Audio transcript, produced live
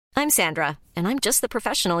I'm Sandra, and I'm just the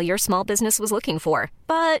professional your small business was looking for.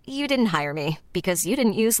 But you didn't hire me because you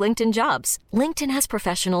didn't use LinkedIn Jobs. LinkedIn has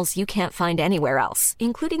professionals you can't find anywhere else,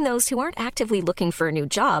 including those who aren't actively looking for a new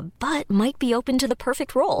job, but might be open to the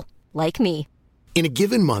perfect role, like me. In a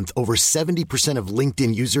given month, over 70% of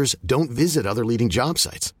LinkedIn users don't visit other leading job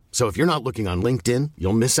sites. So if you're not looking on LinkedIn,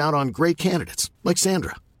 you'll miss out on great candidates like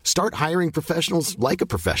Sandra. Start hiring professionals like a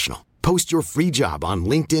professional. Post your free job on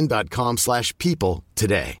linkedin.com/people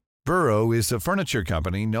today. Burrow is a furniture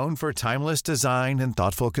company known for timeless design and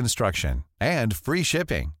thoughtful construction and free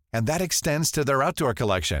shipping, and that extends to their outdoor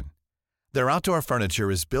collection. Their outdoor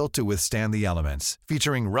furniture is built to withstand the elements,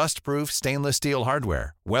 featuring rust-proof stainless steel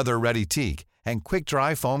hardware, weather-ready teak, and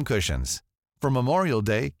quick-dry foam cushions. For Memorial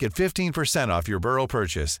Day, get 15% off your Burrow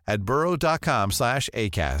purchase at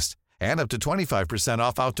burrow.com/ACAST and up to 25%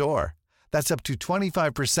 off outdoor. That's up to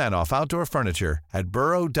 25% off outdoor furniture at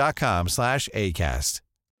burrow.com/ACAST.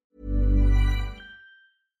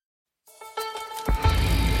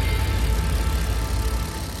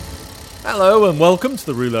 Hello and welcome to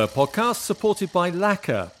the Rouleur podcast, supported by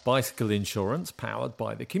Lacquer, bicycle insurance powered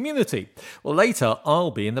by the community. Well, later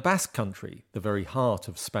I'll be in the Basque Country, the very heart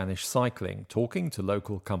of Spanish cycling, talking to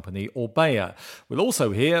local company Orca. We'll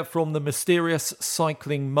also hear from the mysterious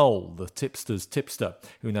cycling mole, the tipster's tipster,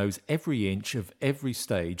 who knows every inch of every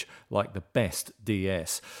stage like the best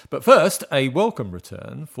DS. But first, a welcome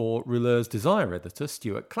return for Rouleur's Desire editor,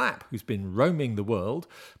 Stuart Clapp, who's been roaming the world,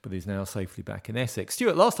 but is now safely back in Essex.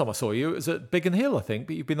 Stuart, last time I saw you, it was at Biggin Hill, I think,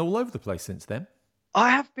 but you've been all over the place since then. I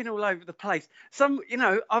have been all over the place.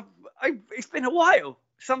 It's been a while.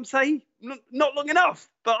 Some say not long enough,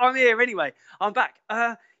 but I'm here anyway. I'm back.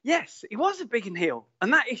 Yes, it was a Biggin Hill,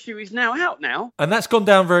 and that issue is now out now. And that's gone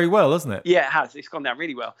down very well, hasn't it? Yeah, it has. It's gone down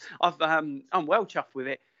really well. I'm well chuffed with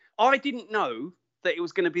it. I didn't know that it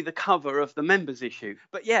was going to be the cover of the members issue,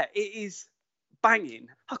 but yeah, it is banging.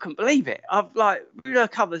 I couldn't believe it.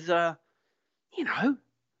 Rouleur covers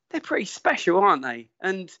they're pretty special, aren't they?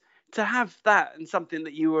 And to have that and something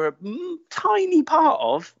that you were a tiny part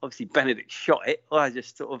of, obviously Benedict shot it. I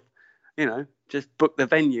just sort of, just booked the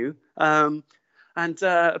venue. But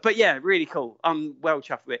yeah, really cool. I'm well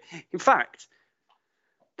chuffed with it. In fact,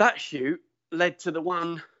 that shoot led to the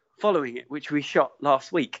one following it, which we shot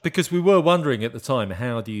last week. Because we were wondering at the time,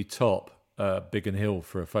 how do you top Biggin Hill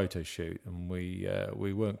for a photo shoot? And we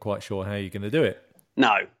weren't quite sure how you're going to do it.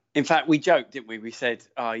 No. In fact, we joked, didn't we? We said,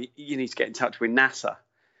 you need to get in touch with NASA.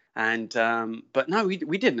 But no,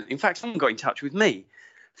 we didn't. In fact, someone got in touch with me.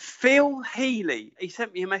 Phil Healy, he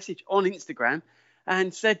sent me a message on Instagram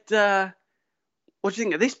and said, what do you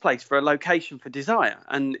think of this place for a location for Desire?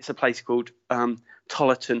 And it's a place called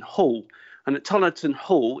Tollerton Hall. And at Tollerton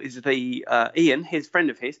Hall is Ian, his friend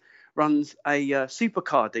of his, runs a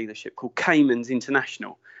supercar dealership called Cayman's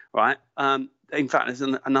International, right? In fact, there's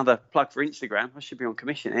another plug for Instagram. I should be on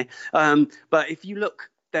commission here. But if you look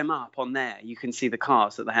them up on there, you can see the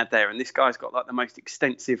cars that they had there. And this guy's got like the most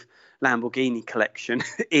extensive Lamborghini collection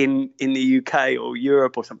in the UK or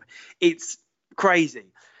Europe or something. It's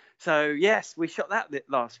crazy. So, yes, we shot that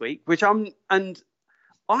last week, which I'm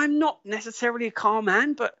not necessarily a car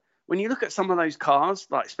man, but when you look at some of those cars,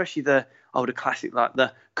 like especially the older classic, like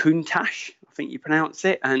the Countach, I think you pronounce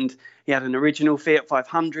it, and he had an original Fiat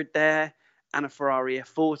 500 there, and a Ferrari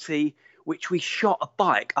F40, which we shot a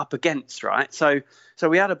bike up against, right? So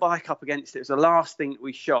we had a bike up against it. It was the last thing that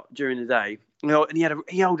we shot during the day. And he had a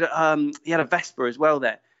Vespa as well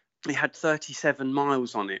there. He had 37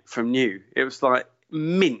 miles on it from new. It was like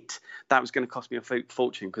mint. That was going to cost me a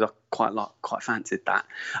fortune because I quite fancied that.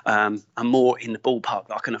 And more in the ballpark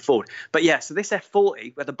that I can afford. But yeah, so this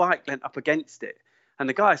F40 where the bike went up against it, and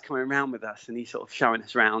the guy's coming around with us and he's sort of showing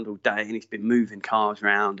us around all day, and he's been moving cars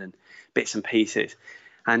around and bits and pieces.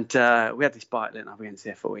 And we had this bike lent up against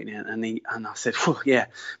the F40, and I said, well, yeah,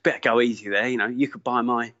 better go easy there. You could buy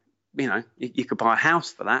you could buy a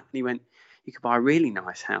house for that. And he went, you could buy a really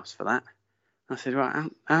nice house for that. I said, right,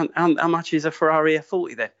 how much is a Ferrari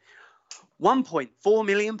F40 then? £1.4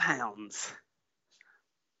 million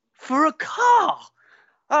for a car.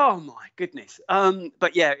 Oh my goodness.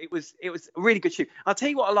 But yeah, it was a really good shoot. I'll tell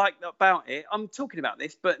you what I liked about it. I'm talking about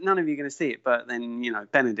this, but none of you are going to see it. But then,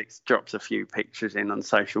 Benedict drops a few pictures in on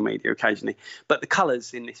social media occasionally. But the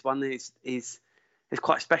colours in this one is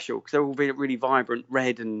quite special because they're all really, really vibrant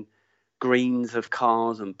red and greens of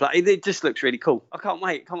cars and black. It just looks really cool. I can't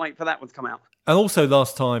wait for that one to come out. And also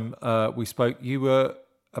last time we spoke, you were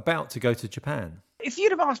about to go to Japan. If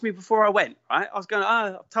you'd have asked me before I went, right, I was going,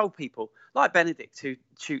 I've told people, like Benedict, who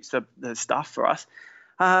shoots the stuff for us,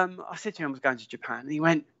 I said to him I was going to Japan, and he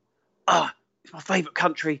went, it's my favourite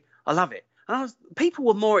country. I love it. And people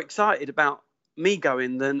were more excited about me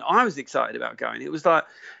going than I was excited about going. It was like,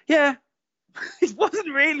 yeah, it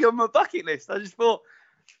wasn't really on my bucket list. I just thought,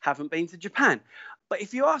 haven't been to Japan. But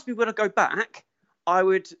if you ask me would I go back, I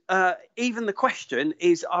would, even the question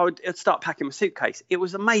is, I'd start packing my suitcase. It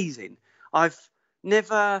was amazing. I've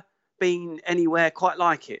never been anywhere quite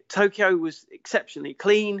like it. Tokyo was exceptionally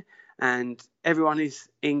clean and everyone is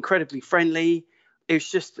incredibly friendly. It was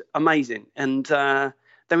just amazing. And then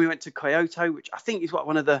we went to Kyoto, which I think is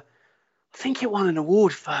I think it won an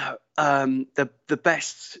award for the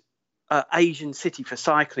best Asian city for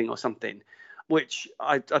cycling or something, which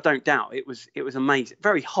I don't doubt. It was amazing.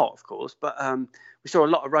 Very hot, of course, but we saw a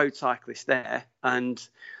lot of road cyclists there. And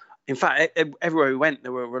in fact, everywhere we went,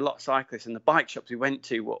 there were a lot of cyclists, and the bike shops we went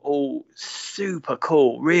to were all super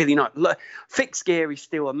cool, really nice. Fixed gear is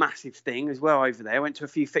still a massive thing as well over there. I went to a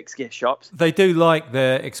few fixed gear shops. They do like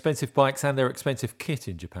their expensive bikes and their expensive kit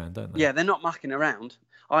in Japan, don't they? Yeah, they're not mucking around.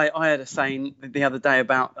 I had a saying the other day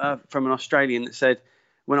about from an Australian that said,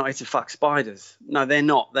 "We're not here to fuck spiders." No, they're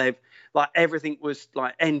not. They've like everything was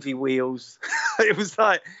like envy wheels. It was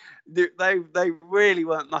like they really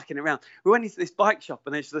weren't mucking around. We went into this bike shop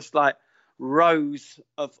and there's just like rows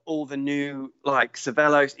of all the new like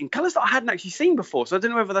Cervelos in colours that I hadn't actually seen before. So I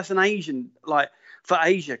don't know whether that's an Asian like for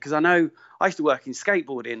Asia, because I know I used to work in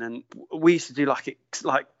skateboarding and we used to do like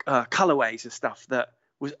colorways of stuff that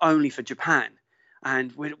was only for Japan.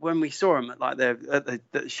 And when we saw them at like the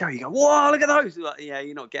show, you go, "Whoa, look at those!" Like, yeah,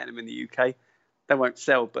 you're not getting them in the UK. They won't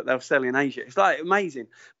sell, but they'll sell in Asia. It's like amazing,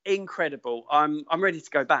 incredible. I'm ready to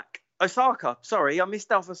go back. Osaka, sorry, I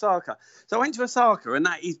missed off Osaka. So I went to Osaka, and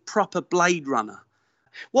that is proper Blade Runner.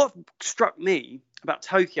 What struck me about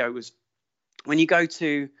Tokyo was when you go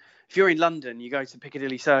to, if you're in London, you go to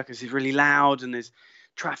Piccadilly Circus. It's really loud and there's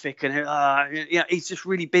traffic and it's just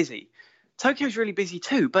really busy. Tokyo's really busy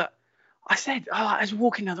too, but I said, as we're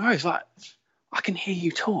walking down the road, it's like, I can hear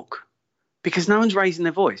you talk because no one's raising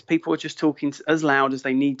their voice. People are just talking as loud as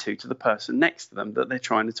they need to the person next to them that they're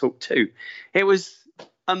trying to talk to. It was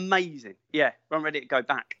amazing. Yeah, I'm ready to go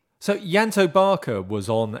back. So Yanto Barker was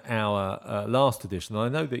on our last edition. I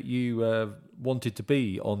know that you wanted to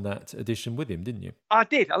be on that edition with him, didn't you? I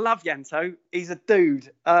did. I love Yanto. He's a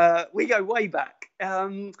dude. We go way back.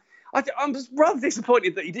 I'm just rather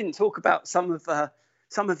disappointed that he didn't talk about some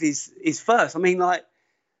of his first. I mean, like,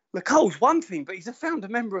 Nicole's one thing, but he's a founder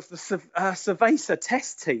member of the Cerveza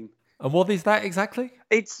test team. And what is that exactly?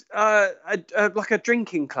 It's like a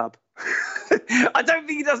drinking club. I don't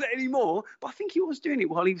think he does it anymore, but I think he was doing it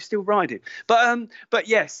while he was still riding. But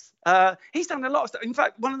yes, he's done a lot of stuff. In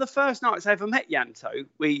fact, one of the first nights I ever met Yanto,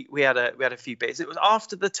 we had a few bits. It was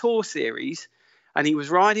after the tour series, and he was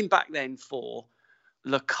riding back then for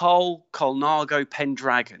Nicole Colnago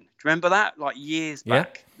Pendragon. Do you remember that? Like years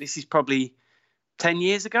back. Yeah. This is probably 10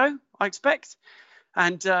 years ago, I expect.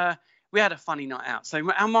 And we had a funny night out. So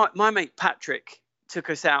my mate Patrick took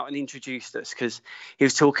us out and introduced us because he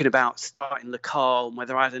was talking about starting Nicole and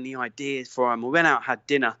whether I had any ideas for him. We went out, had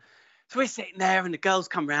dinner. So we're sitting there and the girls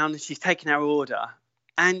come round and she's taking our order.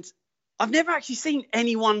 And I've never actually seen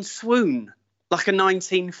anyone swoon like a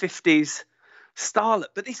 1950s starlet,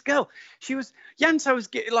 but this girl, Yanto was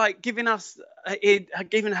giving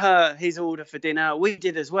her his order for dinner. We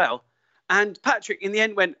did as well, and Patrick in the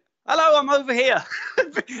end went, "Hello, I'm over here,"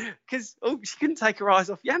 because she couldn't take her eyes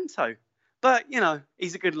off Yanto. But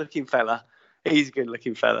he's a good-looking fella. And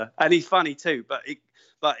he's funny too.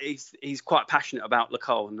 But he's quite passionate about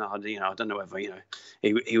Nicole. And I don't know whether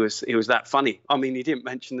he was that funny. I mean, he didn't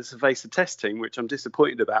mention the Cerveza test team, which I'm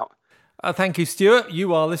disappointed about. Thank you, Stuart.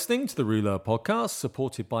 You are listening to the Rouleur podcast,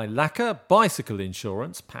 supported by Lacquer Bicycle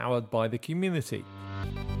Insurance, powered by the community.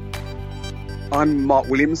 I'm Mark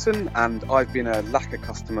Williamson, and I've been a Lacquer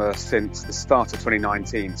customer since the start of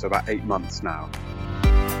 2019, so about 8 months now.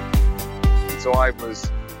 So I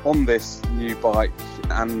was on this new bike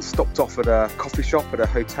and stopped off at a coffee shop at a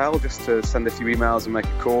hotel just to send a few emails and make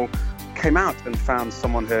a call. Came out and found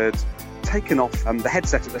someone had taken off the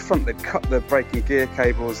headset at the front. They'd cut the brake and gear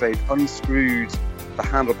cables, they'd unscrewed the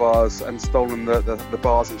handlebars and stolen the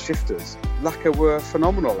bars and shifters. Lacquer were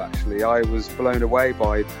phenomenal, actually. I was blown away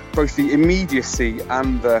by both the immediacy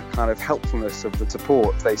and the kind of helpfulness of the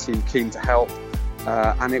support. They seemed keen to help,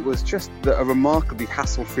 and it was just a remarkably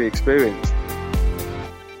hassle-free experience.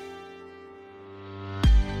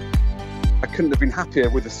 I couldn't have been happier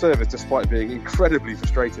with the service, despite being incredibly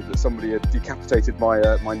frustrated that somebody had decapitated my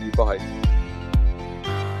new bike.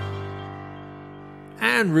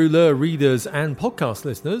 And Rouleur readers and podcast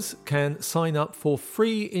listeners can sign up for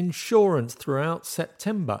free insurance throughout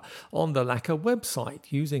September on the Lacquer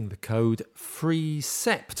website using the code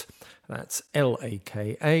FREESEPT. That's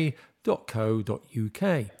laka.co.uk.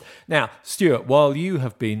 Now, Stuart, while you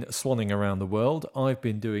have been swanning around the world, I've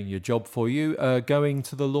been doing your job for you, going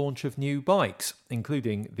to the launch of new bikes,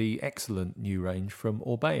 including the excellent new range from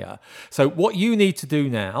Orca. So what you need to do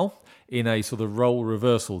now, in a sort of role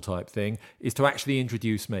reversal type thing, is to actually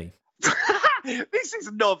introduce me. This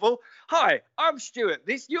is novel. Hi, I'm Stuart.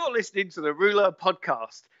 You're listening to the Rouleur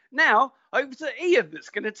podcast. Now, over to Ian that's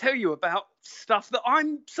going to tell you about stuff that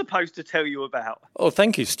I'm supposed to tell you about. Oh,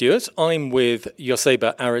 thank you, Stuart. I'm with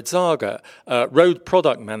Joseba Aridzaga, Road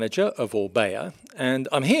Product Manager of Orca, and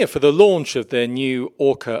I'm here for the launch of their new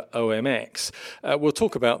Orca OMX. We'll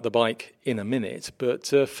talk about the bike in a minute, but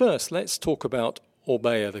first let's talk about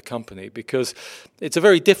Orca, the company, because it's a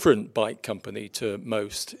very different bike company to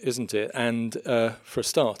most, isn't it? And for a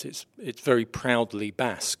start, it's very proudly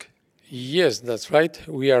Basque. Yes, that's right.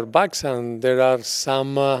 We are Basques, and there are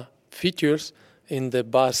some features in the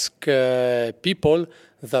Basque people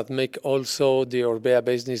that make also the Orca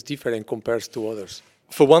business different compared to others.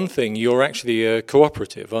 For one thing, you're actually a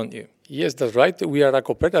cooperative, aren't you? Yes, that's right. We are a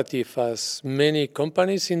cooperative, as many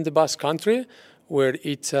companies in the Basque country, where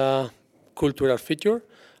it's a cultural feature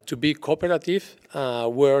to be cooperative,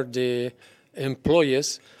 where the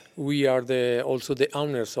employees, we are also the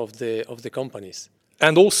owners of the companies.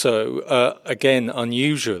 And also, again,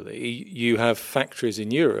 unusually, you have factories in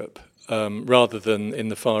Europe rather than in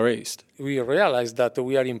the Far East. We realize that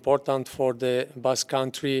we are important for the Basque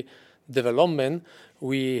Country development.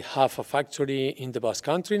 We have a factory in the Basque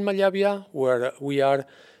Country in Mallavia where we are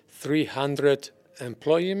 300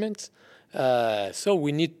 employments. So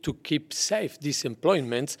we need to keep safe these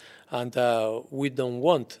employments, and we don't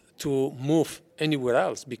want to move anywhere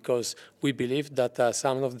else because we believe that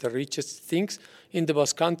some of the richest things in the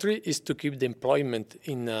Basque Country is to keep the employment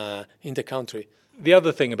in the country. The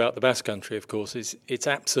other thing about the Basque Country, of course, is it's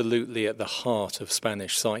absolutely at the heart of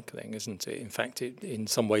Spanish cycling, isn't it? In fact, in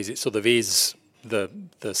some ways, it sort of is the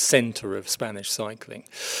centre of Spanish cycling.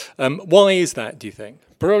 Why is that, do you think?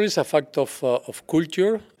 Probably it's a fact of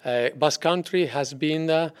culture. Basque Country has been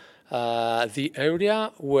the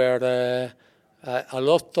area where a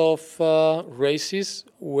lot of races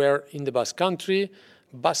were in the Basque Country.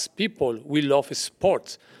 Basque people, we love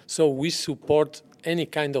sports, so we support any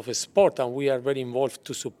kind of a sport, and we are very involved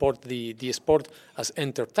to support the sport as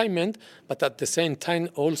entertainment, but at the same time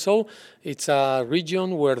also it's a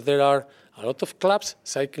region where there are a lot of clubs,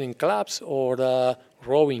 cycling clubs or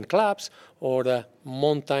rowing clubs or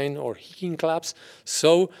mountain or hiking clubs.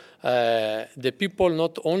 So the people,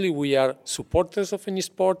 not only we are supporters of any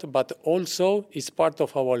sport, but also it's part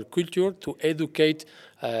of our culture to educate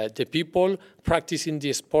the people practicing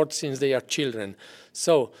the sport since they are children.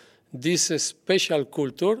 So this special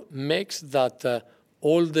culture makes that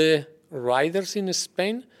all the riders in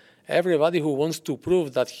Spain, everybody who wants to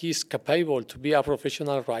prove that he's capable to be a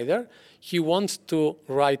professional rider, he wants to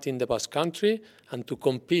ride in the Basque Country and to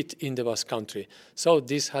compete in the Basque Country. So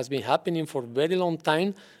this has been happening for a very long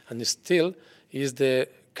time, and still is the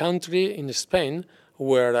country in Spain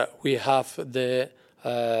where we have the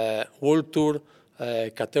World Tour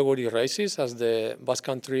category races as the Basque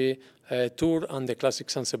Country Tour and the Classic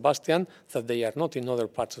San Sebastian, that they are not in other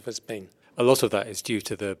parts of Spain. A lot of that is due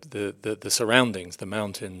to the surroundings, the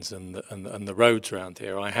mountains and the roads around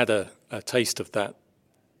here. I had a taste of that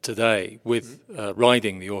today with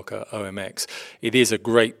riding the Orca OMX. It is a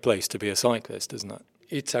great place to be a cyclist, isn't it?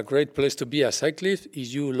 It's a great place to be a cyclist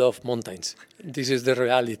if you love mountains. This is the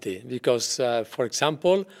reality because, for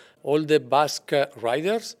example, all the Basque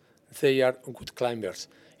riders, they are good climbers.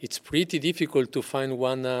 It's pretty difficult to find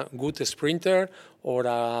one good sprinter or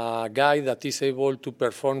a guy that is able to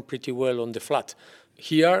perform pretty well on the flat.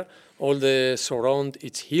 Here, all the surround,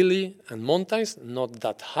 it's hilly and mountains, not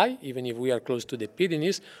that high. Even if we are close to the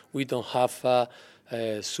Pyrenees, we don't have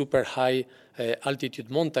super high altitude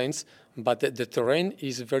mountains, but the terrain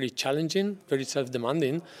is very challenging, very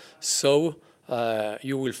self-demanding. So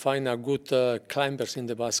you will find a good climbers in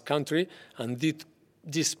the Basque Country, and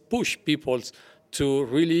this push people to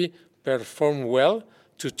really perform well,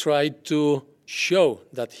 to try to show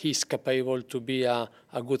that he's capable to be a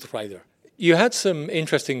good rider. You had some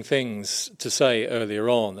interesting things to say earlier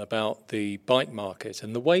on about the bike market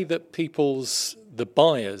and the way that the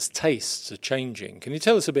buyers' tastes are changing. Can you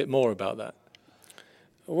tell us a bit more about that?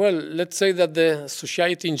 Well, let's say that the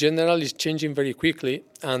society in general is changing very quickly,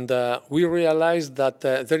 and we realize that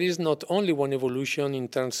there is not only one evolution in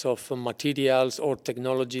terms of materials or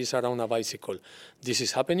technologies around a bicycle. This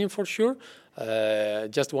is happening for sure.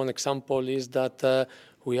 Just one example is that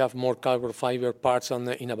We have more carbon fiber parts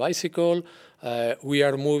in a bicycle. We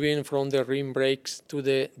are moving from the rim brakes to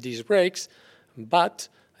the disc brakes. But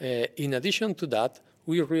in addition to that,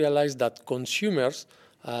 we realize that consumers,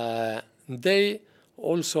 they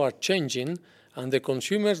also are changing. And the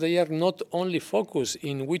consumers, they are not only focused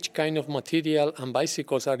in which kind of material and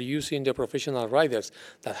bicycles are using the professional riders.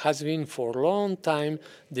 That has been for a long time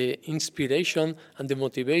the inspiration and the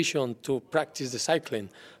motivation to practice the cycling.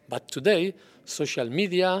 But today, social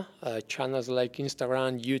media, channels like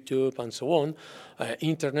Instagram, YouTube, and so on,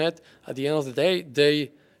 internet, at the end of the day,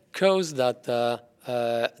 they cause that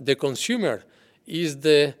the consumer is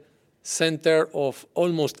the center of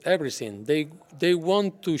almost everything. They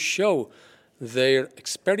want to show their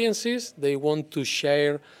experiences, they want to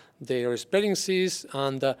share their experiences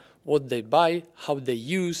and what they buy, how they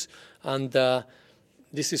use, and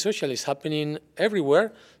this is social, is happening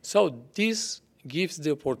everywhere. So this gives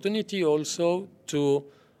the opportunity also to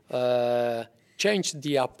change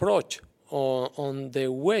the approach on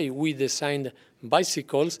the way we design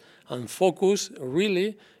bicycles and focus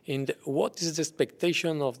really in what is the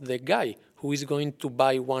expectation of the guy who is going to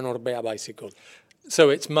buy one Orbea bicycle.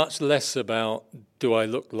 So it's much less about, do I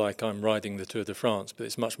look like I'm riding the Tour de France, but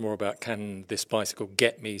it's much more about, can this bicycle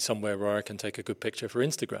get me somewhere where I can take a good picture for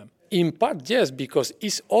Instagram? In part, yes, because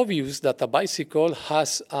it's obvious that a bicycle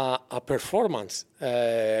has a performance.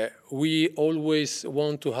 We always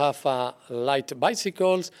want to have light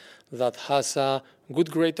bicycles that has a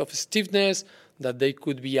good grade of stiffness, that they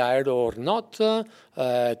could be aired or not,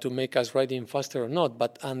 to make us riding faster or not.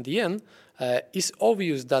 But at the end, it's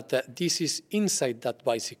obvious that this is inside that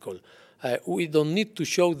bicycle. We don't need to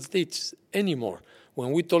show this anymore.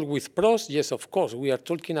 When we talk with pros, yes, of course, we are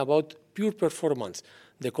talking about pure performance.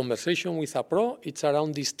 The conversation with a pro, it's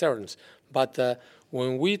around these terms. But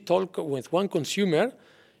when we talk with one consumer,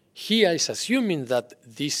 he is assuming that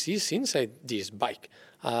this is inside this bike.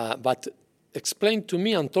 But explain to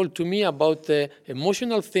me and told to me about the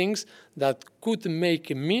emotional things that could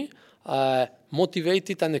make me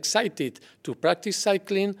motivated and excited to practice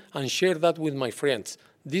cycling and share that with my friends.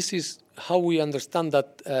 This is how we understand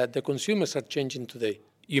that the consumers are changing today.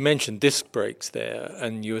 You mentioned disc brakes there,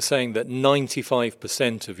 and you were saying that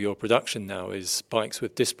 95% of your production now is bikes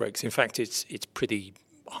with disc brakes. In fact, it's pretty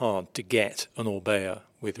hard to get an Orbea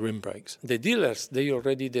with rim brakes. The dealers, they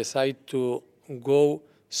already decide to go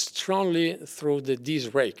strongly through the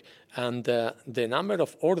disc brake, and the number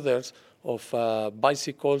of orders of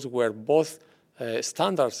bicycles where both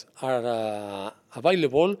standards are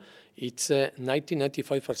available, it's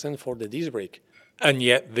 90-95% for the disc brake. And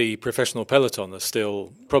yet the professional peloton are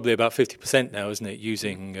still probably about 50% now, isn't it,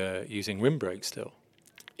 using rim brakes still?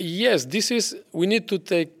 Yes, we need to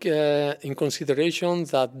take in consideration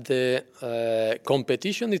that the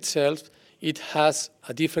competition itself, it has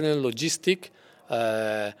a different logistic.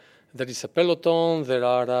 There is a peloton, there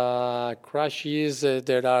are crashes,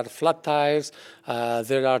 there are flat tires,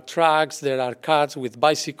 there are tracks, there are cars with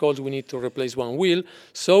bicycles, we need to replace one wheel.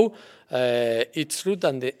 So it's true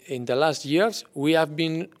that in the last years we have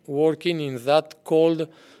been working in that called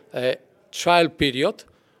trial period,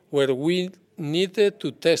 where we needed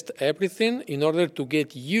to test everything in order to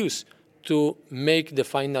get used to make the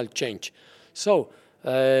final change. So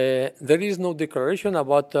there is no declaration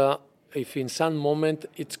about if in some moment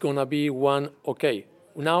it's going to be one, okay,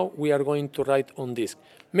 now we are going to ride on disc.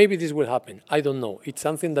 Maybe this will happen. I don't know. It's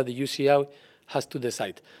something that the UCI has to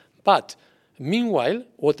decide. But meanwhile,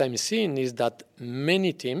 what I'm seeing is that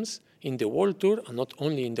many teams in the World Tour, and not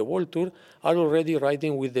only in the World Tour, are already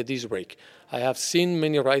riding with the disc brake. I have seen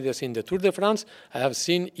many riders in the Tour de France. I have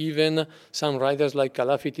seen even some riders like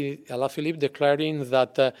Alaphilippe declaring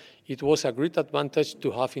that it was a great advantage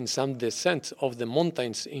to have in some descents of the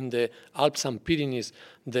mountains in the Alps and Pyrenees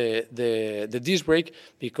the disc brake,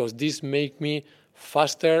 because this make me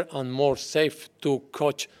faster and more safe to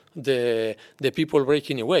coach the people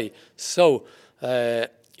breaking away. So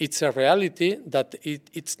it's a reality that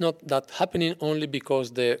it's not that happening only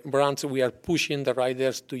because the brands, we are pushing the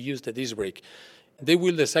riders to use the disc brake. They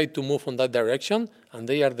will decide to move on that direction, and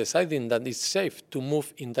they are deciding that it's safe to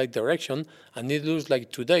move in that direction. And it looks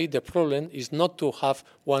like today the problem is not to have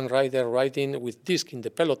one rider riding with disc in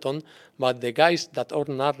the peloton, but the guys that are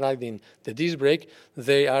not riding the disc brake,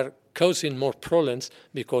 they are causing more problems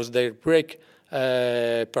because their brake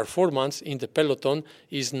performance in the peloton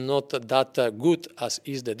is not that good as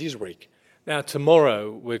is the disc brake. Now,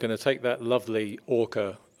 tomorrow we're going to take that lovely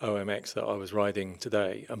Orca OMX that I was riding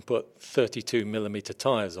today and put 32mm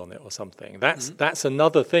tyres on it or something. That's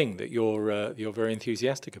another thing that you're very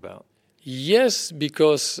enthusiastic about. Yes,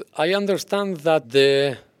 because I understand that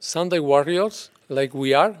the Sunday Warriors, like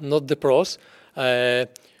we are, not the pros.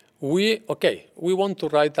 We want to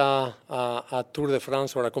ride a Tour de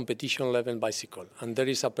France or a competition level bicycle, and there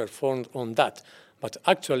is a performance on that. But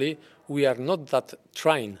actually, we are not that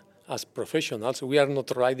trained as professionals. We are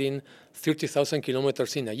not riding 30,000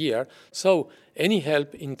 kilometers in a year. So any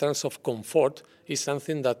help in terms of comfort is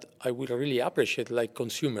something that I would really appreciate, like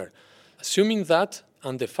consumer. Assuming that,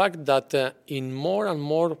 and the fact that in more and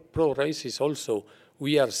more pro races also,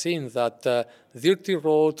 we are seeing that dirty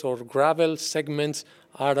roads or gravel segments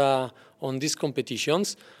are on these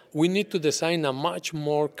competitions, we need to design a much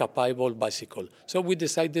more capable bicycle. So we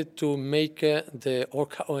decided to make the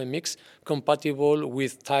Orca OMX compatible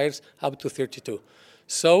with tires up to 32.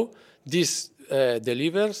 So this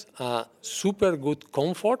delivers a super good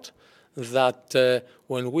comfort that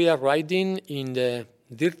when we are riding in the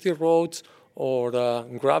dirty roads or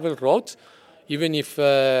gravel roads, even if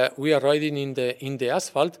we are riding in the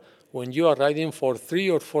asphalt, when you are riding for 3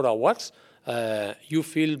 or 4 hours, you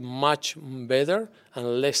feel much better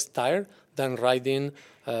and less tired than riding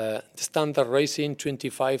the standard racing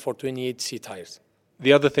 25 or 28C tires.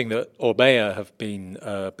 The other thing that Orbea have been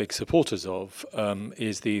big supporters of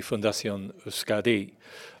is the Fundación Euskadi.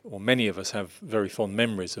 Well, many of us have very fond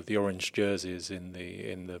memories of the orange jerseys in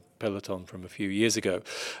the peloton from a few years ago.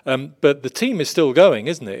 But the team is still going,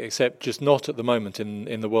 isn't it? Except just not at the moment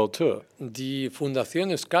in the World Tour. The Fundación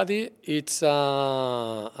Euskadi, it's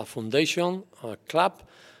a foundation, a club,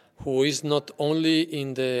 who is not only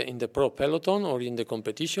in the pro peloton or in the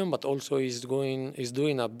competition, but also is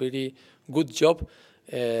doing a very good job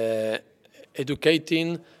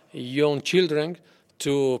educating young children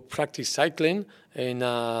to practice cycling in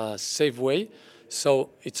a safe way. So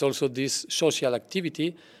it's also this social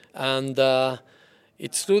activity. And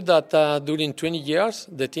it's true that during 20 years,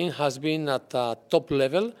 the team has been at a top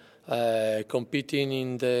level, competing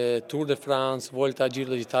in the Tour de France, Vuelta,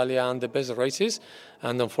 Giro d'Italia, and the best races.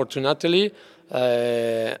 And unfortunately,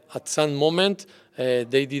 at some moment,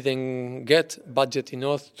 they didn't get budget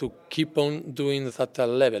enough to keep on doing that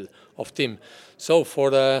level of team. So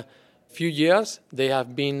for a few years, they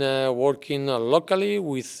have been working locally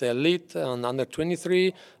with elite and under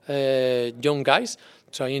 23 young guys,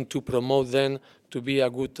 trying to promote them to be a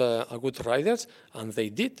good riders, and they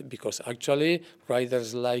did, because actually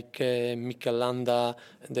riders like Mikel Landa,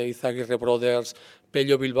 the Izaguirre brothers,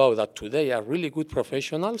 Pello Bilbao, that today are really good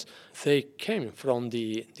professionals, they came from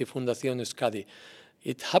the Fundación Euskadi.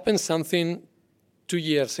 It happened something 2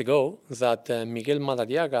 years ago that Miguel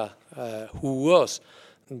Madariaga, who was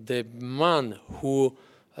the man who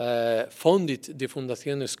founded the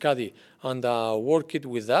Fundación Euskadi and worked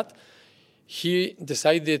with that, he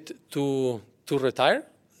decided to retire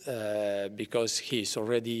because he's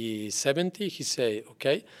already 70. He said,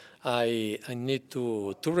 okay, I need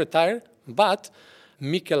to retire, but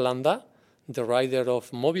Mikel Landa, the rider of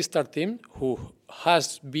Movistar team, who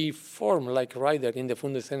has been formed like rider in the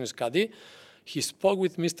Fundación Euskadi, he spoke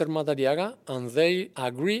with Mr. Madariaga, and they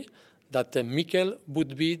agree that Mikel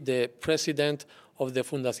would be the president of the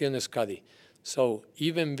Fundación Euskadi. So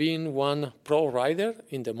even being one pro rider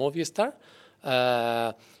in the Movistar,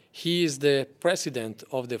 he is the president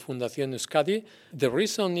of the Fundación Euskadi. The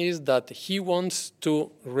reason is that he wants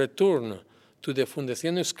to return to the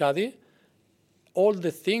Fundación Euskadi all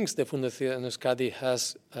the things the Fundación Euskadi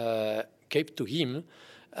has kept to him,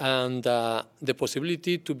 and the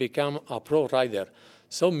possibility to become a pro rider.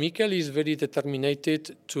 So Mikel is very determined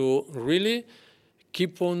to really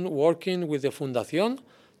keep on working with the Fundación,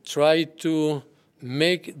 try to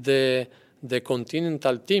make the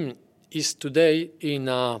continental team is today in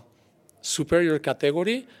a superior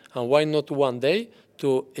category, and why not one day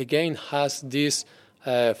to again has this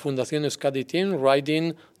Fundación Euskadi team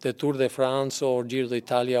riding the Tour de France or Giro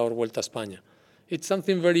d'Italia or Vuelta a España. It's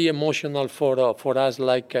something very emotional for us,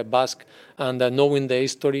 like Basque, and knowing the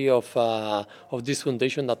history of this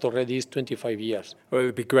foundation that already is 25 years. Well, it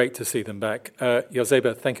would be great to see them back.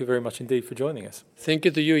 Joseba, thank you very much indeed for joining us. Thank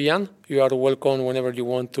you to you, Jan. You are welcome whenever you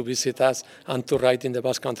want to visit us and to ride in the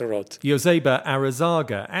Basque Country road. Joseba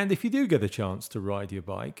Arizaga. And if you do get a chance to ride your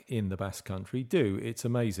bike in the Basque Country, do. It's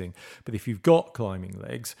amazing. But if you've got climbing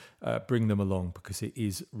legs, bring them along, because it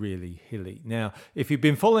is really hilly. Now, if you've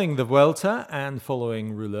been following the Vuelta and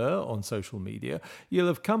following Rouleur on social media, you'll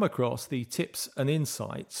have come across the tips and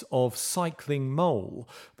insights of Cycling Mole,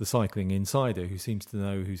 the cycling insider who seems to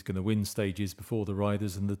know who's going to win stages before the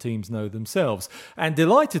riders and the teams know themselves. And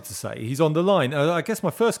delighted to say he's on the line. I guess my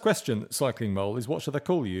first question, Cycling Mole, is what should I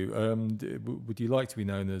call you? Would you like to be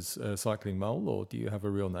known as Cycling Mole, or do you have a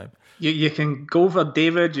real name? You can go for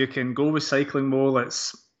David, you can go with Cycling Mole.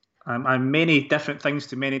 I'm many different things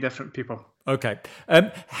to many different people. Okay.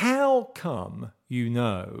 How come you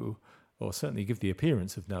know, or certainly give the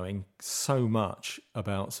appearance of knowing, so much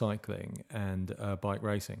about cycling and bike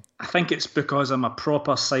racing? I think it's because I'm a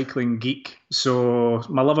proper cycling geek. So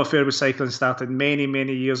my love affair with cycling started many,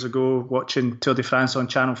 many years ago, watching Tour de France on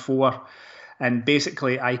Channel 4. And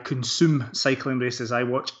basically, I consume cycling races. I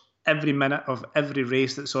watch every minute of every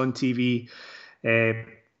race that's on TV.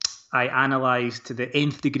 I analyse to the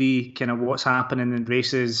nth degree kind of what's happening in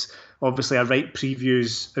races. Obviously, I write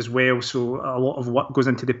previews as well, so a lot of work goes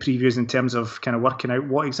into the previews in terms of kind of working out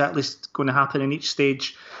what exactly is going to happen in each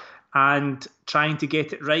stage, and trying to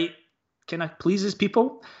get it right kind of pleases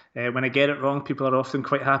people. When I get it wrong, people are often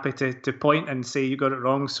quite happy to point and say you got it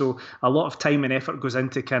wrong. So a lot of time and effort goes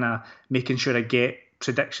into kind of making sure I get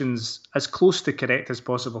predictions as close to correct as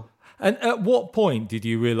possible. And at what point did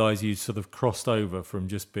you realise you sort of crossed over from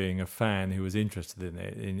just being a fan who was interested in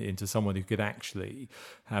it into someone who could actually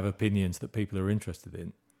have opinions that people are interested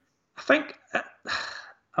in? I think,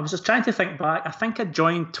 I was just trying to think back. I think I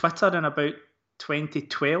joined Twitter in about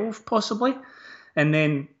 2012, possibly. And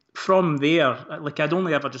then from there, like I'd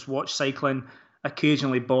only ever just watched cycling,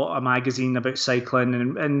 occasionally bought a magazine about cycling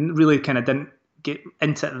and really kind of didn't get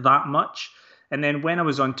into it that much. And then when I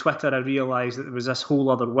was on Twitter, I realised that there was this whole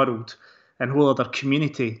other world and whole other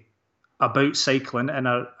community about cycling, and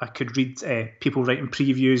I could read people writing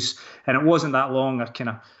previews, and it wasn't that long.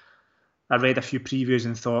 I read a few previews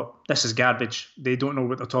and thought, this is garbage. They don't know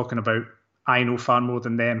what they're talking about. I know far more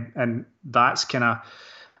than them, and that's kind of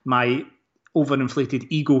my overinflated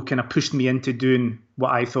ego kind of pushed me into doing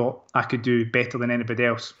what I thought I could do better than anybody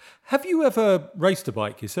else. Have you ever raced a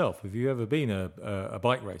bike yourself? Have you ever been a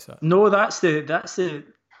bike racer? No, that's the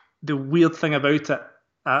weird thing about it.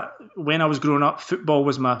 When I was growing up, football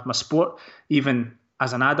was my sport. Even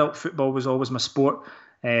as an adult, football was always my sport.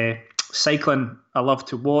 Cycling, I love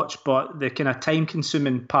to watch, but the kind of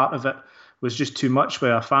time-consuming part of it was just too much with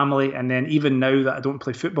our family. And then even now that I don't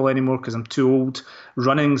play football anymore because I'm too old,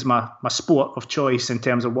 running's my sport of choice in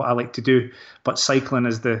terms of what I like to do. But cycling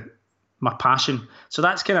is my passion. So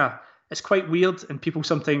that's it's quite weird, and people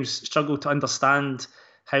sometimes struggle to understand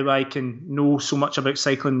how I can know so much about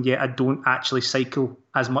cycling, yet I don't actually cycle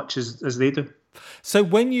as much as they do. So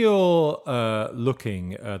when you're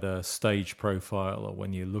looking at a stage profile, or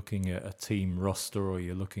when you're looking at a team roster, or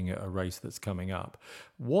you're looking at a race that's coming up,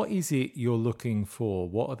 what is it you're looking for?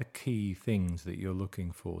 What are the key things that you're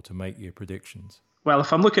looking for to make your predictions? Well,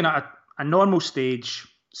 if I'm looking at a normal stage,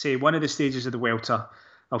 say one of the stages of the Welter,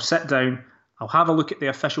 I'll sit down, I'll have a look at the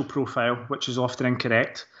official profile, which is often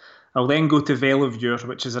incorrect. I'll then go to Velour,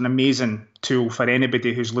 which is an amazing tool for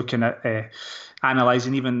anybody who's looking at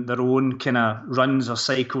analysing even their own kind of runs or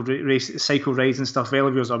cycle rides and stuff.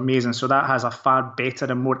 Velour is amazing. So that has a far better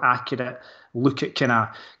and more accurate look at kind of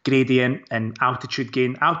gradient and altitude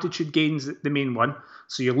gain. Altitude gain's the main one.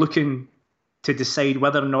 So you're looking to decide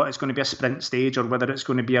whether or not it's going to be a sprint stage, or whether it's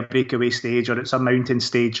going to be a breakaway stage, or it's a mountain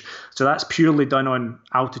stage. So that's purely done on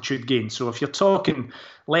altitude gain. So if you're talking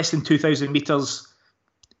less than 2,000 metres,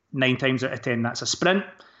 9 times out of 10, that's a sprint.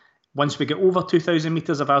 Once we get over 2,000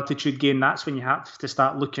 metres of altitude gain, that's when you have to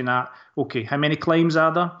start looking at, okay, how many climbs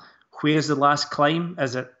are there? Where's the last climb?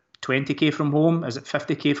 Is it 20k from home? Is it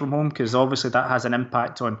 50k from home? Because obviously that has an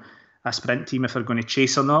impact on a sprint team if they're going to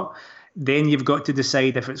chase or not. Then you've got to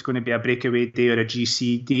decide if it's going to be a breakaway day or a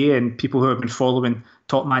GC day. And people who have been following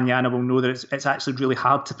Top Manana will know that it's actually really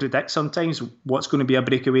hard to predict sometimes what's going to be a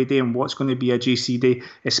breakaway day and what's going to be a GC day,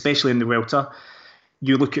 especially in the Welter.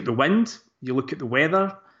 You look at the wind, you look at the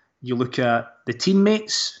weather, you look at the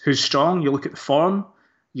teammates, who's strong, you look at the form,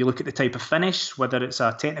 you look at the type of finish, whether it's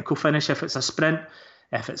a technical finish, if it's a sprint,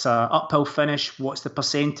 if it's an uphill finish, what's the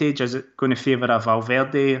percentage? Is it going to favour a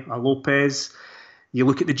Valverde, a Lopez? You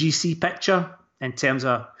look at the GC picture in terms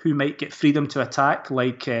of who might get freedom to attack,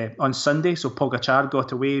 like on Sunday. So Pogacar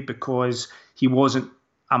got away because he wasn't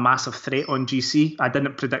a massive threat on GC. I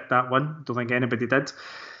didn't predict that one. Don't think anybody did.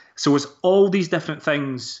 So it's all these different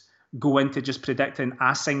things go into just predicting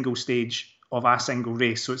a single stage of a single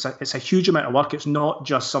race. So it's a huge amount of work. It's not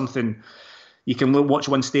just something you can watch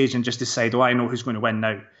one stage and just decide, oh, I know who's going to win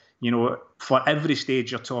now. You know, for every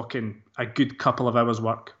stage, you're talking a good couple of hours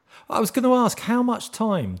work. I was going to ask, how much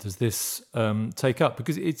time does this take up?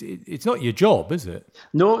 Because it's not your job, is it?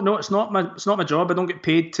 No, it's not my job. I don't get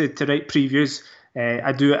paid to write previews.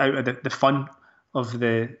 I do it out of the fun of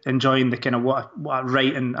the enjoying the kind of what I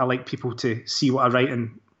write, and I like people to see what I write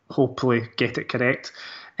and hopefully get it correct.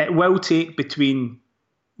 It will take between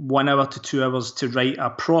 1 hour to 2 hours to write a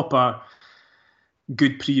proper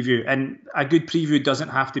good preview, and a good preview doesn't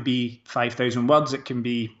have to be 5,000 words. It can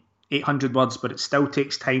be 800 words, but it still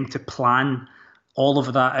takes time to plan all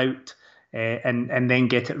of that out and then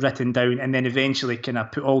get it written down, and then eventually kind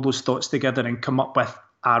of put all those thoughts together and come up with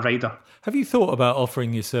a rider. Have you thought about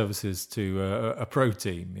offering your services to a pro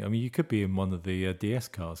team? I mean, you could be in one of the DS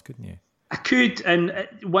cars, couldn't you? I could, and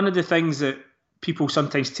one of the things that people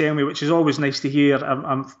sometimes tell me, which is always nice to hear,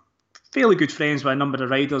 I'm fairly good friends with a number of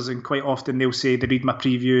riders, and quite often they'll say they read my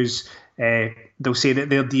previews. They'll say that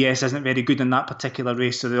their DS isn't very good in that particular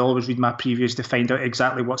race, so they always read my previews to find out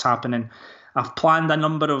exactly what's happening. I've planned a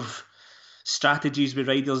number of strategies with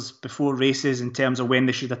riders before races in terms of when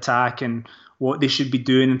they should attack and what they should be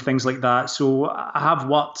doing and things like that. So I have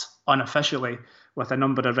worked unofficially with a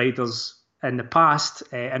number of riders in the past,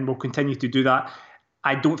 and will continue to do that.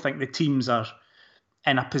 I don't think the teams are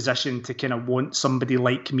in a position to kind of want somebody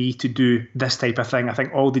like me to do this type of thing. I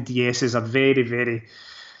think all the DSs are very, very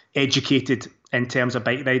educated in terms of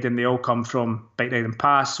bike riding. They all come from bike riding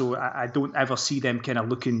past, so I don't ever see them kind of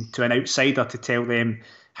looking to an outsider to tell them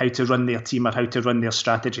how to run their team or how to run their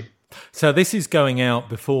strategy. So this is going out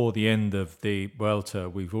before the end of the Vuelta.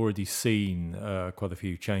 We've already seen quite a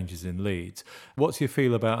few changes in leads. What's your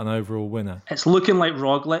feel about an overall winner? It's looking like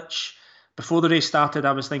Roglic. Before the race started,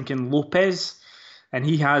 I was thinking Lopez, and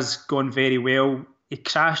he has gone very well. He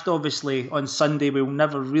crashed, obviously, on Sunday. We'll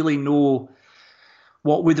never really know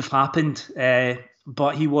what would have happened,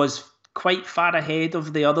 but he was quite far ahead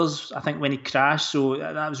of the others, I think, when he crashed, so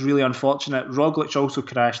that was really unfortunate. Roglic also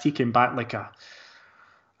crashed. He came back like a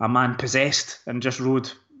man possessed and just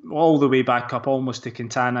rode all the way back up almost to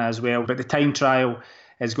Quintana as well. But the time trial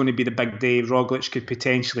is going to be the big day. Roglic could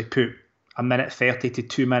potentially put a minute 30 to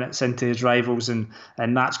 2 minutes into his rivals, and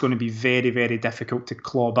that's going to be very, very difficult to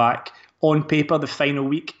claw back. On paper, the final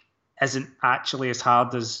week isn't actually as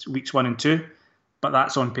hard as weeks 1 and 2, but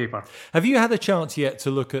that's on paper. Have you had a chance yet to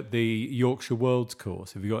look at the Yorkshire Worlds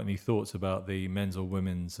course? Have you got any thoughts about the men's or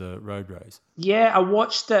women's road race? Yeah, I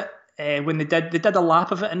watched it when they did a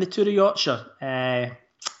lap of it in the Tour of Yorkshire.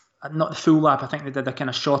 Not the full lap, I think they did a kind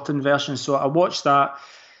of shortened version. So I watched that.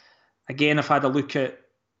 Again, I've had a look at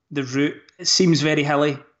the route. It seems very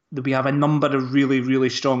hilly. We have a number of really, really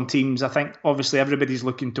strong teams. I think obviously everybody's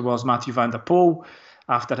looking towards Mathieu van der Poel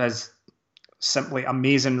after his simply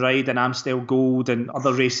amazing ride in Amstel Gold and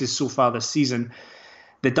other races so far this season.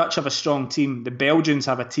 The Dutch have a strong team. The Belgians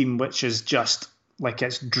have a team which is just like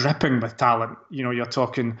it's dripping with talent. You know, you're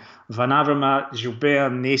talking Van Avermaet,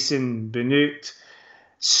 Gilbert, Naesen, Benoot,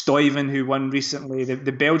 Stuyven, who won recently.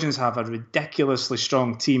 The Belgians have a ridiculously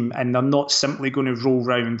strong team, and they're not simply going to roll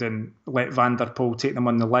round and let Van der Poel take them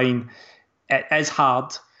on the line. It is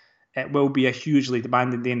hard. It will be a hugely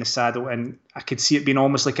demanding day in the saddle, and I could see it being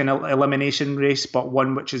almost like an elimination race, but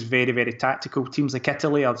one which is very, very tactical. Teams like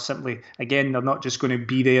Italy are simply, again, they're not just going to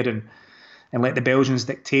be there and let the Belgians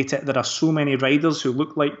dictate it. There are so many riders who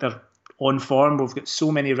look like they're on form. We've got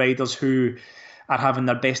so many riders who are having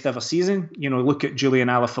their best ever season. You know, look at Julian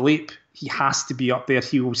Alaphilippe. He has to be up there.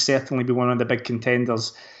 He will certainly be one of the big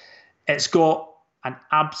contenders. It's got an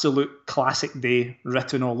absolute classic day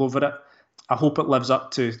written all over it. I hope it lives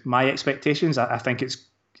up to my expectations. I think it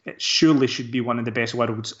surely should be one of the best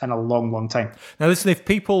worlds in a long, long time. Now, listen, if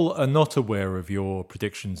people are not aware of your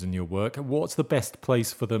predictions and your work, what's the best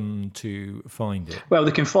place for them to find it? Well,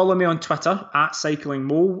 they can follow me on Twitter,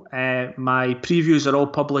 @CyclingMo. My previews are all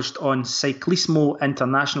published on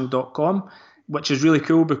cyclismointernational.com, which is really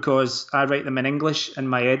cool because I write them in English and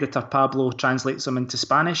my editor, Pablo, translates them into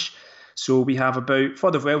Spanish. So we have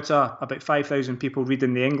for the Vuelta, about 5,000 people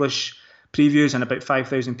reading the English previews and about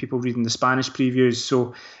 5,000 people reading the Spanish previews.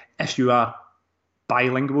 So if you are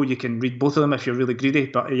bilingual, you can read both of them if you're really greedy.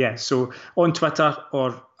 But yeah, so on Twitter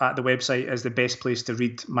or at the website is the best place to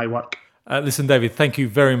read my work. Listen, David, thank you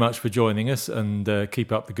very much for joining us, and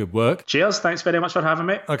keep up the good work. Cheers. Thanks very much for having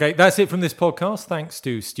me. Okay, that's it from this podcast. Thanks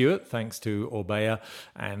to Stuart, thanks to Orbea,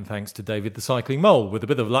 and thanks to David the Cycling Mole. With a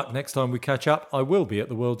bit of luck, next time we catch up, I will be at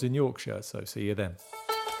the Worlds in Yorkshire, so see you then.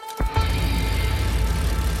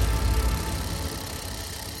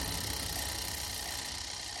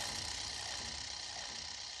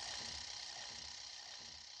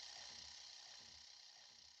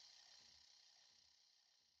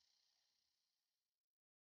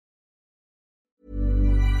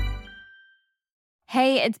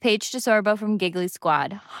 Hey, it's Paige DeSorbo from Giggly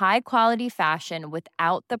Squad. High quality fashion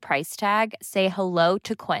without the price tag. Say hello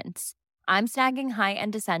to Quince. I'm snagging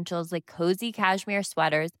high-end essentials like cozy cashmere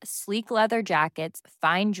sweaters, sleek leather jackets,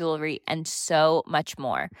 fine jewelry, and so much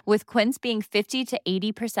more. With Quince being 50 to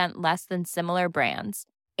 80% less than similar brands.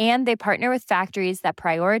 And they partner with factories that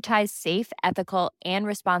prioritize safe, ethical, and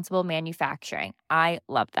responsible manufacturing. I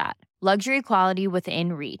love that. Luxury quality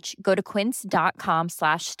within reach. Go to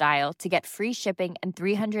quince.com/style to get free shipping and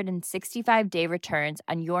 365-day returns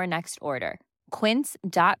on your next order.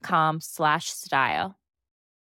 Quince.com/style.